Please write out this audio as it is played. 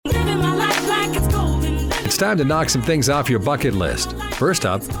time to knock some things off your bucket list. First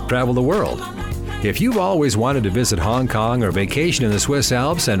up, travel the world. If you've always wanted to visit Hong Kong or vacation in the Swiss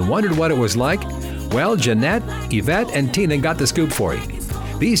Alps and wondered what it was like, well, Jeanette, Yvette, and Tina got the scoop for you.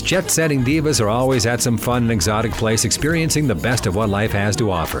 These jet-setting divas are always at some fun and exotic place experiencing the best of what life has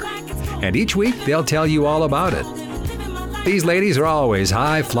to offer. And each week, they'll tell you all about it. These ladies are always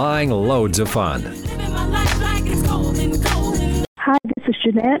high-flying, loads of fun. Hi, this is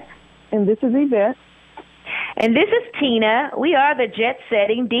Jeanette. And this is Yvette. And this is Tina. We are the Jet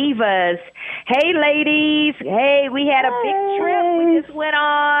Setting Divas. Hey, ladies. Hey, we had a big trip we just went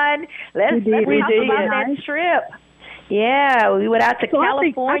on. Let's talk about that trip. Yeah, we went out to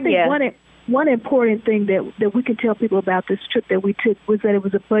California. I think one important thing that we can tell people about this trip that we took was that it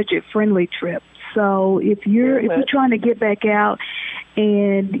was a budget-friendly trip. So if you're trying to get back out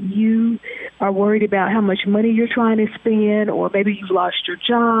and you are worried about how much money you're trying to spend, or maybe you've lost your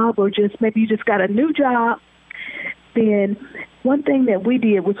job, or maybe you just got a new job, then one thing that we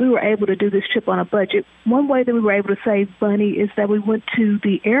did was we were able to do this trip on a budget. One way that we were able to save money is that we went to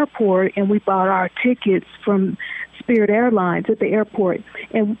the airport and we bought our tickets from Spirit Airlines at the airport.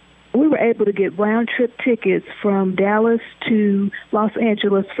 And we were able to get round-trip tickets from Dallas to Los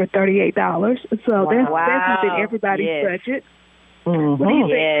Angeles for $38. So that's within everybody's budget.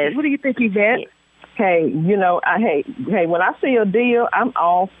 Mm-hmm. What do you think, Yvette? Hey, when I see a deal, I'm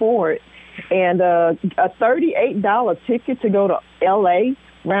all for it. And a $38 ticket to go to L.A.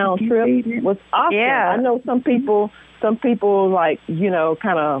 round trip was awesome. Yeah. I know some people like,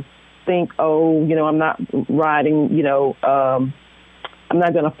 kind of think, I'm not riding, I'm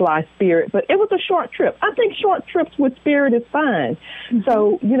not going to fly Spirit, but it was a short trip. I think short trips with Spirit is fine. Mm-hmm.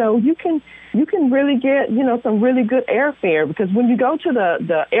 So, you can really get, some really good airfare, because when you go to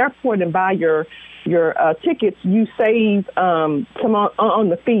the airport and buy your tickets, you save some on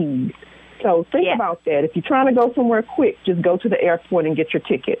the fees. So think about that. If you're trying to go somewhere quick, just go to the airport and get your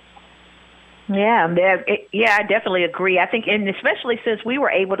ticket. Yeah, I definitely agree. I think, and especially since we were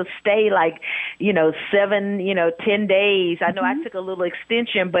able to stay 7, 10 days. I know I took a little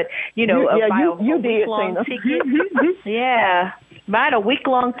extension, but buy a week-long ticket. Yeah. Buying a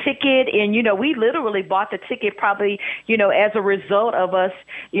week-long ticket, and, we literally bought the ticket probably, as a result of us,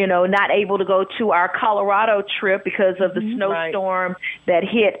 not able to go to our Colorado trip because of the snowstorm that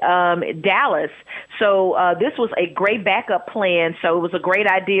hit Dallas. So this was a great backup plan. So it was a great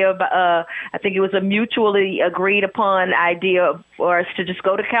idea. I think it was a mutually agreed upon idea for us to just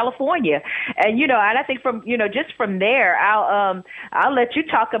go to California. And, and I think from, just from there, I'll let you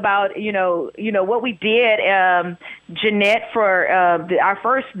talk about, what we did, Jeanette, for our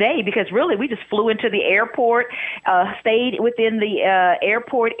first day, because really we just flew into the airport, stayed within the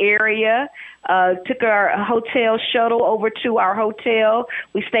airport area, took our hotel shuttle over to our hotel.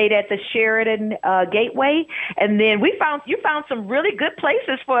 We stayed at the Sheraton Gateway, and then you found some really good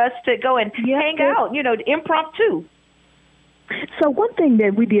places for us to go and hang out, impromptu. So one thing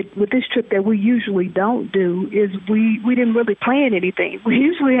that we did with this trip that we usually don't do is we didn't really plan anything. We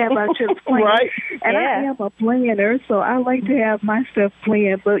usually have our trips planned. Right. And I am a planner, so I like to have my stuff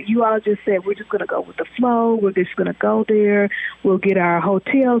planned. But you all just said we're just going to go with the flow. We're just going to go there. We'll get our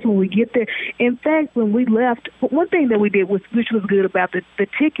hotels when we get there. In fact, when we left, one thing that we did, which was good about the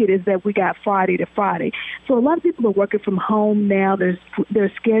ticket, is that we got Friday to Friday. So a lot of people are working from home now.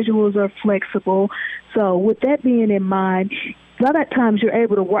 Their schedules are flexible. So with that being in mind, a lot of times you're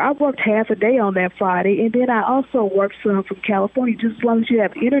able to work. I worked half a day on that Friday, and then I also worked some from California. Just as long as you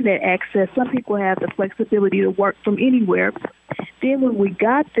have internet access, some people have the flexibility to work from anywhere. Then when we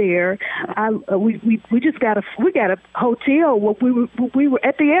got there, we got a hotel where we were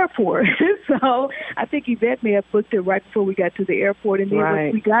at the airport. So I think Yvette may have booked it right before we got to the airport. And then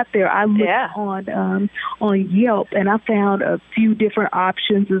when we got there, I looked on Yelp, and I found a few different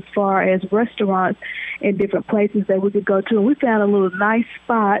options as far as restaurants and different places that we could go to. And we found a little nice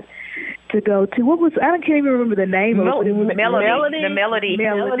spot to go to. I can't even remember the name of it. It was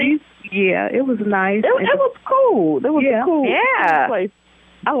Melody. Yeah, it was nice. It was cool. It was a cool place.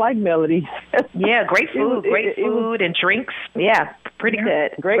 I like Melody. Yeah, great food, food and drinks. Yeah, pretty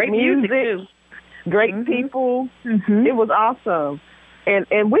good. Great music too. Great people. Mm-hmm. It was awesome.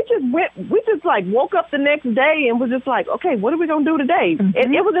 And we just woke up the next day and was just like, okay, what are we going to do today? Mm-hmm.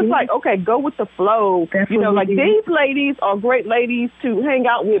 And it was just like, okay, go with the flow. These ladies are great ladies to hang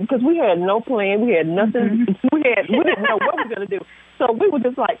out with, because we had no plan. We had nothing. Mm-hmm. We didn't know what we were going to do. So we were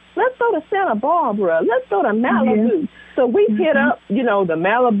just like, let's go to Santa Barbara. Let's go to Malibu. Yeah. So we hit up, the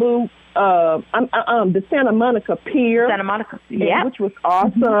Malibu, the Santa Monica Pier. Santa Monica, which was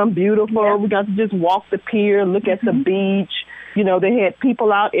awesome, beautiful. Yeah. We got to just walk the pier, look at the beach. You know, they had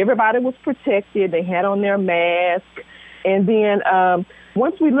people out. Everybody was protected. They had on their masks. And then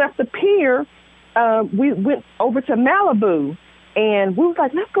once we left the pier, we went over to Malibu. And we was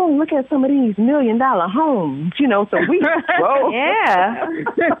like, let's go and look at some of these $1 million homes, you know. So we drove. Yeah.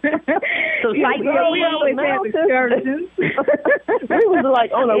 So we always have excursions. We was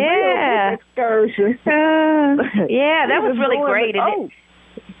like on a real excursion. Yeah, that was really great.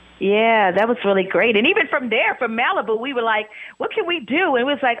 Yeah, that was really great. And even from there, from Malibu, we were like, what can we do? And it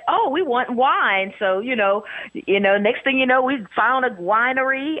was like, oh, we want wine. So, you know, next thing you know, we found a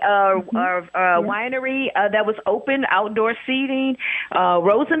winery, winery that was open, outdoor seating.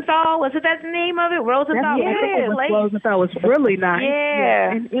 Rosenthal, was it that the name of it? Rosenthal. Rosenthal was really nice.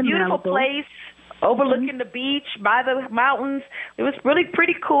 Yeah. In beautiful Malibu. place. Overlooking the beach by the mountains. It was really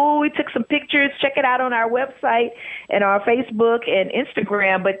pretty cool. We took some pictures. Check it out on our website and our Facebook and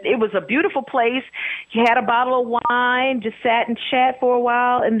Instagram. But it was a beautiful place. You had a bottle of wine, just sat and chat for a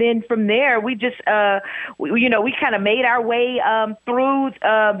while. And then from there, we just, we kind of made our way through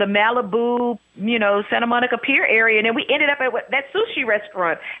the Malibu, Santa Monica Pier area. And then we ended up at that sushi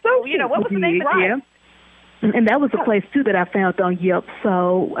restaurant. So, what was the name of that? Yeah. And that was a place, too, that I found on Yelp.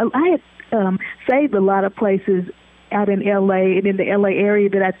 So I had saved a lot of places out in L.A. and in the L.A. area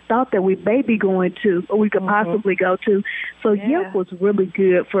that I thought that we may be going to or we could possibly go to. So Yelp was really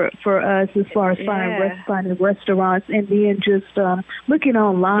good for us as far as finding restaurants and then just looking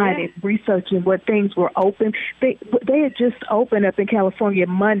online and researching what things were open. They had just opened up in California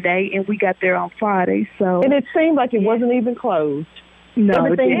Monday, and we got there on Friday. So and it seemed like it wasn't even closed. No,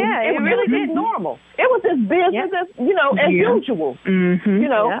 everything it really did normal. It was just business as usual.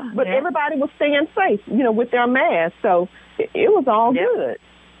 Mm-hmm. But everybody was staying safe, with their masks. So it was all good.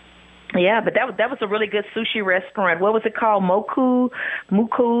 Yeah, but that was a really good sushi restaurant. What was it called?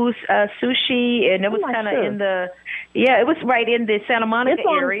 Muku's Sushi, and it was kind of in it was right in the Santa Monica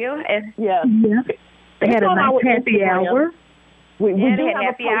area. And they had a nice happy hour. We do had have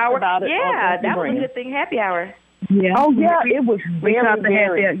happy a post hour. about it. Yeah, that was a good thing. Happy hour. Yeah. Oh yeah, it was very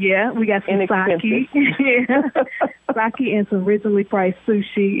we got some sake. Sake and some reasonably priced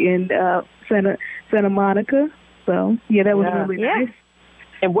sushi in Santa Monica. So that was really nice.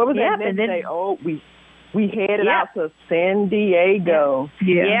 And what was that next day? Oh, we headed out to San Diego.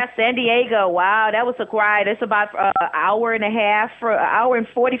 Yeah, San Diego. Wow, that was a ride. It's about an hour and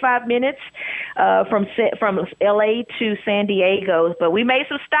 45 minutes from L.A. to San Diego. But we made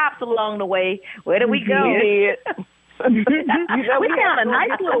some stops along the way. Where did we go? We found a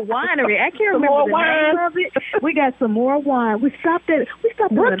nice little winery. I can't remember the name of it. We got some more wine. We stopped at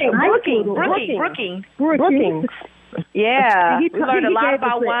Brookings. Yeah, we learned a lot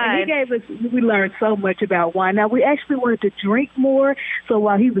about wine. We learned so much about wine. Now, we actually wanted to drink more, so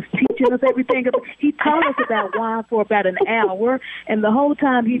while he was teaching us everything, he taught us about wine for about an hour, and the whole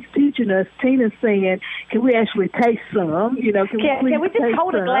time he's teaching us, Tina's saying, can we actually taste some? Can we just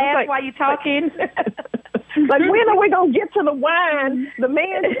hold a glass while you're talking? Like, when are we going to get to the wine? The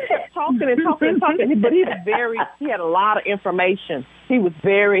man kept talking, but he had a lot of information. He was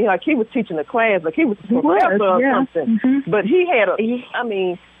he was teaching the class, like he was a professor or something. Mm-hmm. But he had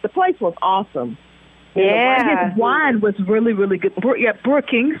the place was awesome. Yeah. His wine was really, really good.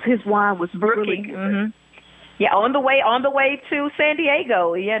 Brookings, his wine was really good. Mm-hmm. Yeah, on the way to San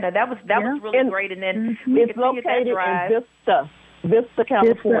Diego. Yeah, that was really great. And then it's located in Vista,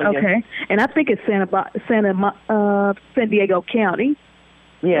 California. Okay, and I think it's San Diego County.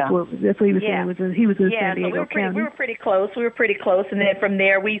 Yeah, that's what he was saying. He was in San Diego County. We were pretty close. And then from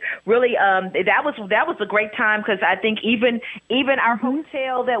there, we really that was a great time because I think even our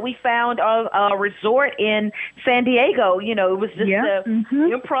hotel that we found a resort in San Diego, it was just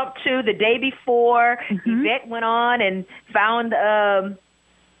impromptu. The day before, Yvette went on and found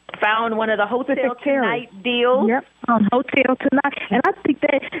one of the Hotel Tonight deals. Yep, on Hotel Tonight. And I think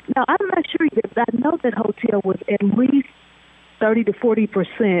now I'm not sure, but I know that hotel was at least 30 to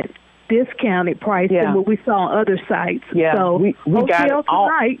 40% discounted price than what we saw on other sites. Yeah, so we got it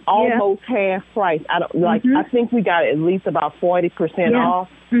almost half price. I think we got at least about 40% off.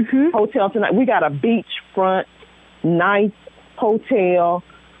 Hotel Tonight. We got a beachfront, nice hotel,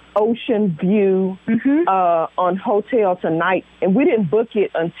 ocean view on Hotel Tonight, and we didn't book it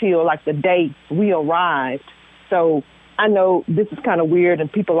until like the day we arrived. So I know this is kind of weird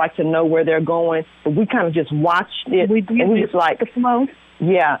and people like to know where they're going, but we kind of just watched it. We just like the flow.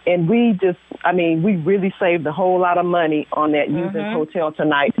 Yeah, and we really saved a whole lot of money on that using Hotel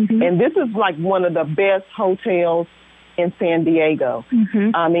Tonight. And this is like one of the best hotels in San Diego. We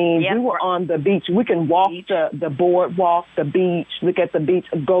were on the beach. We can walk the boardwalk, the beach, look at the beach,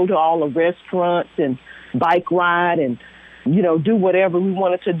 go to all the restaurants and bike ride. And do whatever we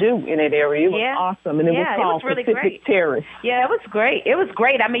wanted to do in that area. It was awesome. And it was called really Pacific Terrace. Yeah, it was great. It was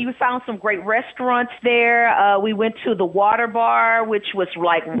great. I mean, we found some great restaurants there. We went to the Water Bar, which was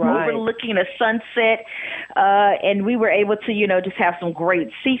like overlooking a sunset. And we were able to, just have some great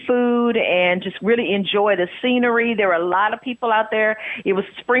seafood and just really enjoy the scenery. There were a lot of people out there. It was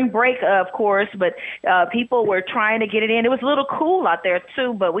spring break, of course, but people were trying to get it in. It was a little cool out there,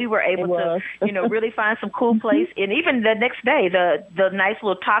 too, but we were able to, really find some cool place. And even the next day, the nice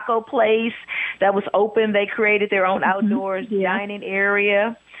little taco place that was open, they created their own outdoors dining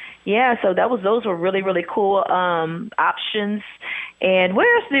area. Yeah, so those were really, really cool options. And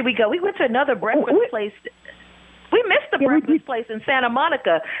where else did we go? We went to another breakfast place. We missed the breakfast place in Santa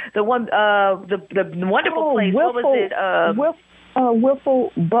Monica. The one, the wonderful place. What was it?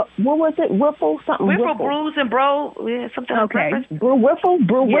 Wiffle, what was it? Wiffle something. Wiffle Brews and Bro, something. Okay. Brew Wiffle.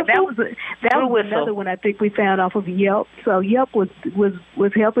 That was another one I think we found off of Yelp. So Yelp was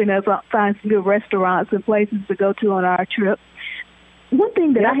helping us find some good restaurants and places to go to on our trip. One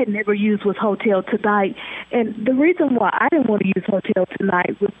thing that I had never used was Hotel Tonight, and the reason why I didn't want to use Hotel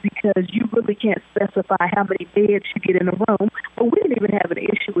Tonight was because you really can't specify how many beds you get in a room, but we didn't even have an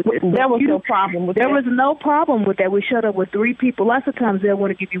issue with it. There was no problem with that. There was no problem with that. We showed up with 3 people. Lots of times they'll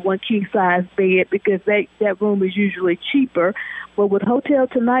want to give you one king-size bed because that room is usually cheaper, but with Hotel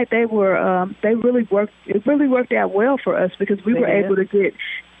Tonight, they really worked out well for us because we were able to get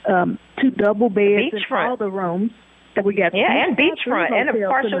 2 double beds in all the rooms. That we got and beachfront and a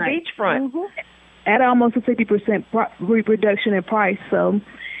partial beachfront at almost a 50% reduction in price. So,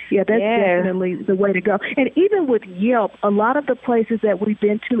 that's definitely the way to go. And even with Yelp, a lot of the places that we've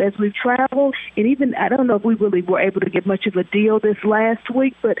been to as we've traveled, and even I don't know if we really were able to get much of a deal this last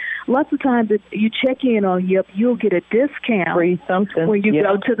week, but lots of times if you check in on Yelp, you'll get a discount. Free something. When you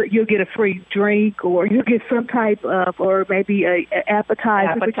go to you'll get a free drink, or you'll get some type of, or maybe a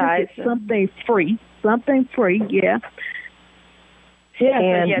appetizer. But you get something free. Something free, Yeah,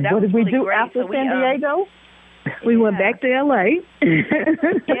 and what did we do after San Diego? We went back to L.A.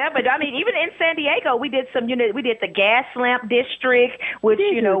 But I mean, even in San Diego, we did some. We did the gas lamp district, which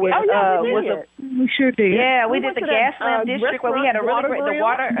we sure did. Yeah, we did the gas lamp district where we had a really great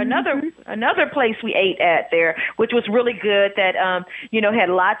another place we ate at there, which was really good. That had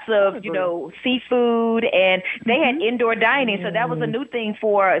lots of seafood, and they had indoor dining. So that was a new thing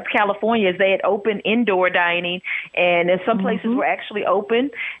for California. Is they had open indoor dining, and some places were actually open,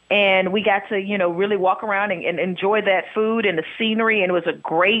 and we got to really walk around and enjoy that food and the scenery, and it was a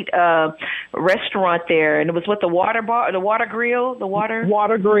great restaurant there, and it was with the water bar, the water grill. Yeah,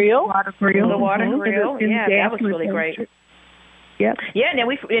 that was really great. Yep. Yeah, and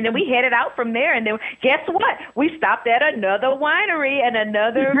then we headed out from there, and then guess what? We stopped at another winery and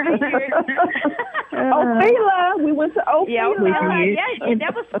another Ophila. We went to Ophila. And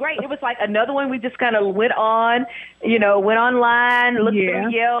that was great. It was like another one. We just kind of went online, looked through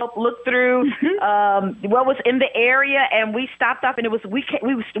Yelp, looked through what was in the area, and we stopped up, and it was we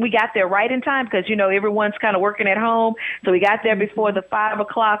got there right in time because everyone's kind of working at home, so we got there before the 5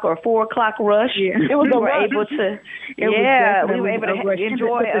 o'clock or 4 o'clock rush. Yeah. It was we were able to. We were able to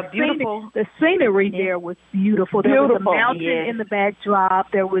enjoy a beautiful. The scenery there was beautiful. There was a mountain in the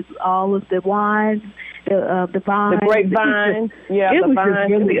backdrop. There was all of the wines, the vines, the grapevines. It was just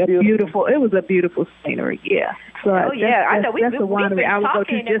really beautiful. It was a beautiful scenery. Yeah. So I know that's a winery I would go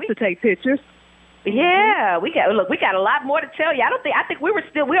to just to take pictures. Yeah, we got a lot more to tell you. I think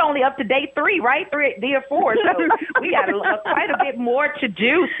we're only up to day 3, right? 3 or 4. So we got quite a bit more to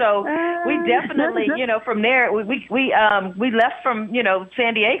do. So we definitely, from there we left from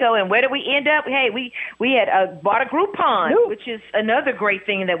San Diego, and where did we end up? Hey, we had bought a Groupon, which is another great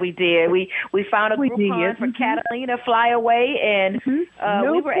thing that we did. We found a Groupon for Catalina Flyaway, and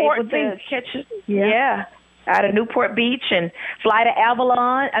we were able to catch out of Newport Beach and fly to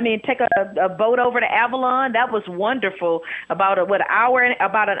Avalon. I mean, take a boat over to Avalon. That was wonderful. About an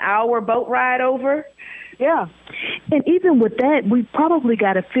hour boat ride over. Yeah. And even with that, we probably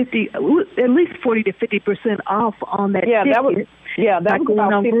got at least 40 to 50% off on that ticket. That was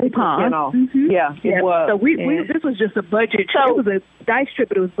about 50% off. Yeah, it was. So this was just a budget trip. It was a nice trip,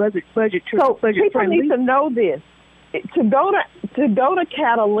 but it was budget trip. So people need to know this. To go to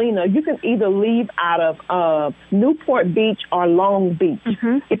Catalina, you can either leave out of Newport Beach or Long Beach.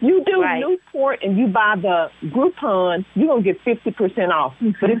 Mm-hmm. If you do Newport and you buy the Groupon, you're going to get 50% off.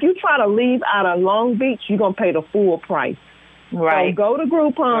 Mm-hmm. But if you try to leave out of Long Beach, you're going to pay the full price. Right. So go to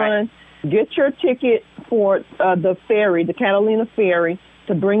Groupon, get your ticket for the ferry, the Catalina ferry,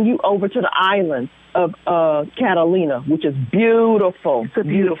 to bring you over to the island of Catalina, which is beautiful. It's a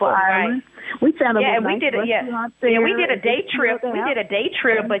beautiful island. We found a and nice we did restaurant there. we did a day trip. We did a day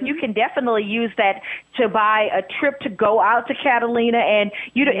trip, but you can definitely use that to buy a trip to go out to Catalina and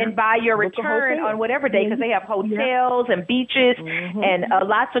and buy your return on whatever day, because they have hotels and beaches and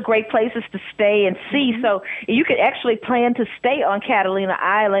lots of great places to stay and see. So you could actually plan to stay on Catalina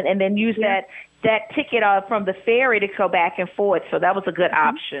Island and then use that ticket from the ferry to go back and forth. So that was a good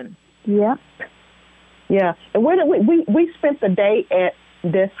option. Yeah. Yeah. And where did we spent the day at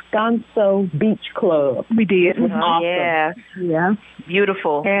Descanso Beach Club. We did. It was awesome. Yeah.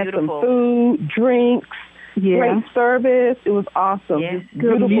 Beautiful. Had beautiful. some food, drinks, great service. It was awesome. Yeah.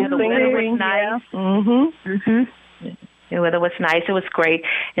 Beautiful the weather was nice. The weather was nice. It was great.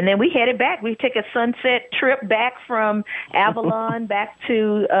 And then we headed back. We took a sunset trip back from Avalon back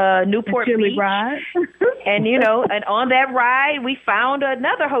to Newport Beach. Ride. And, and on that ride, we found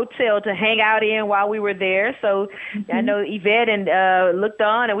another hotel to hang out in while we were there. So I know Yvette and looked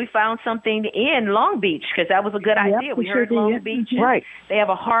on, and we found something in Long Beach, because that was a good idea. We heard Long Beach. Right. They have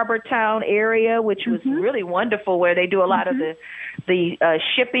a harbor town area, which was really wonderful, where they do a lot of the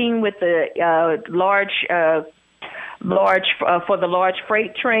shipping with the large for the large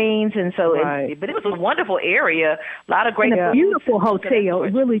freight trains, and so but it was a wonderful area, a lot of great beautiful hotel,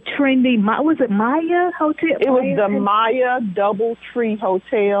 really trendy. Was it Maya Hotel? It was the Maya Doubletree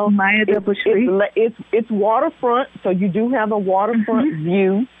Hotel. Maya Doubletree. It's waterfront, so you do have a waterfront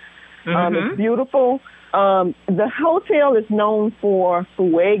view. It's beautiful. The hotel is known for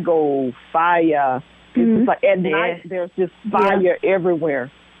fuego, fire. It's like at night there's just fire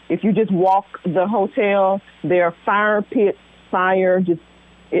everywhere. If you just walk the hotel, there are fire pits,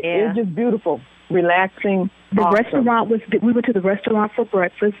 it's just beautiful, relaxing. The restaurant we went to the restaurant for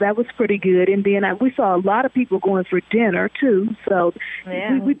breakfast. That was pretty good. And then we saw a lot of people going for dinner, too. So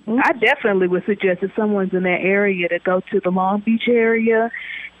I definitely would suggest if someone's in that area to go to the Long Beach area.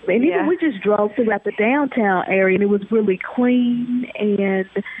 And even we just drove throughout the downtown area, and it was really clean, and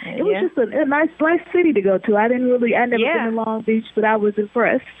it was just a nice city to go to. I never been to Long Beach, but I was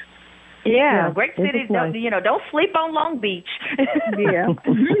impressed. Yeah, great city. Nice. Don't sleep on Long Beach. Yeah.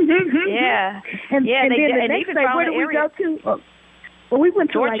 And then the next day, where did we go to? Well, we went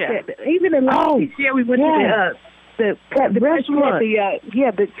to Georgia. Even in Long Beach, we went to the restaurant.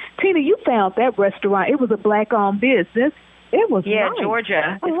 Tina, you found that restaurant. It was a black-owned business. It was nice.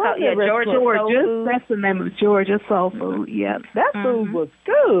 Georgia. It's called Georgia. That's the name of Georgia Soul Food. Yeah, that food was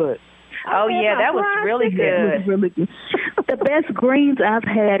good. Oh yeah, that was really good. It was really good. The best greens I've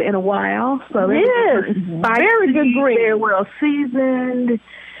had in a while. So very good greens. Very well seasoned.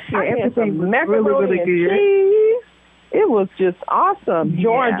 Everything was really good. Cheese. It was just awesome.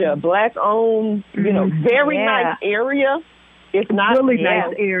 Georgia, black owned. Very nice area. It's not really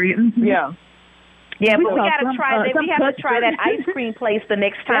nice area. Yeah. Yeah, but we got to try that. We have to try that ice cream place the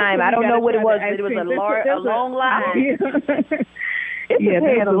next time. I don't know what it was, but it was a long line.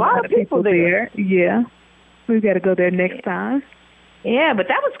 They had a lot of people there. Yeah. We've got to go there next time. Yeah, but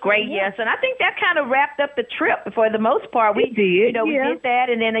that was great, yes. And I think that kind of wrapped up the trip for the most part. We did. We did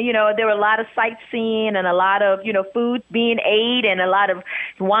that, and then, there were a lot of sightseeing and a lot of, food being ate and a lot of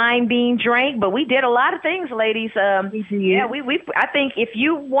wine being drank. But we did a lot of things, ladies. Yeah, I think if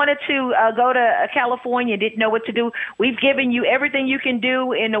you wanted to go to California, didn't know what to do, we've given you everything you can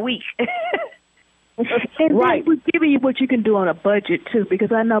do in a week. And we're giving you what you can do on a budget, too,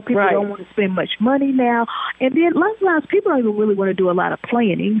 because I know people don't want to spend much money now. And then a lot of times people don't even really want to do a lot of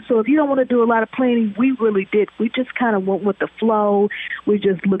planning. So if you don't want to do a lot of planning, we really did. We just kind of went with the flow. We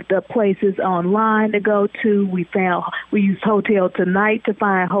just looked up places online to go to. We used Hotel Tonight to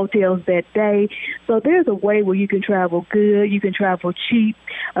find hotels that day. So there's a way where you can travel good, you can travel cheap,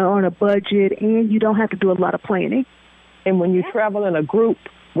 on a budget, and you don't have to do a lot of planning. And when you travel in a group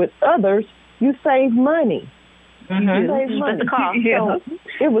with others, you save money. You save money. The cost. So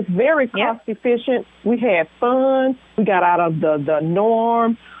it was very cost efficient. We had fun. We got out of the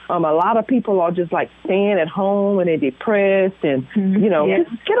norm. A lot of people are just like staying at home and they're depressed and, just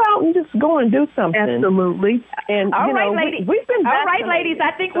get out and just go and do something. Absolutely. And, all right, ladies. We've been all right, ladies.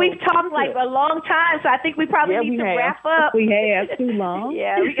 I think we've talked like a long time, so I think we probably need to wrap up. We have too long.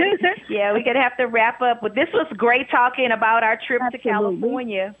 We're going to have to wrap up. But this was great talking about our trip to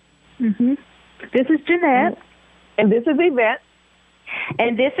California. Mm-hmm. This is Jeanette. And this is Yvette.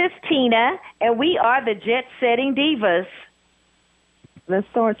 And this is Tina. And we are the Jet Setting Divas. Let's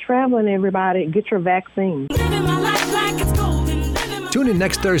start traveling, everybody. Get your vaccine. Tune in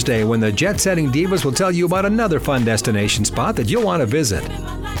next Thursday when the Jet Setting Divas will tell you about another fun destination spot that you'll want to visit.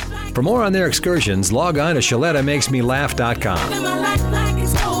 For more on their excursions, log on to ShalettaMakesMeLaugh.com.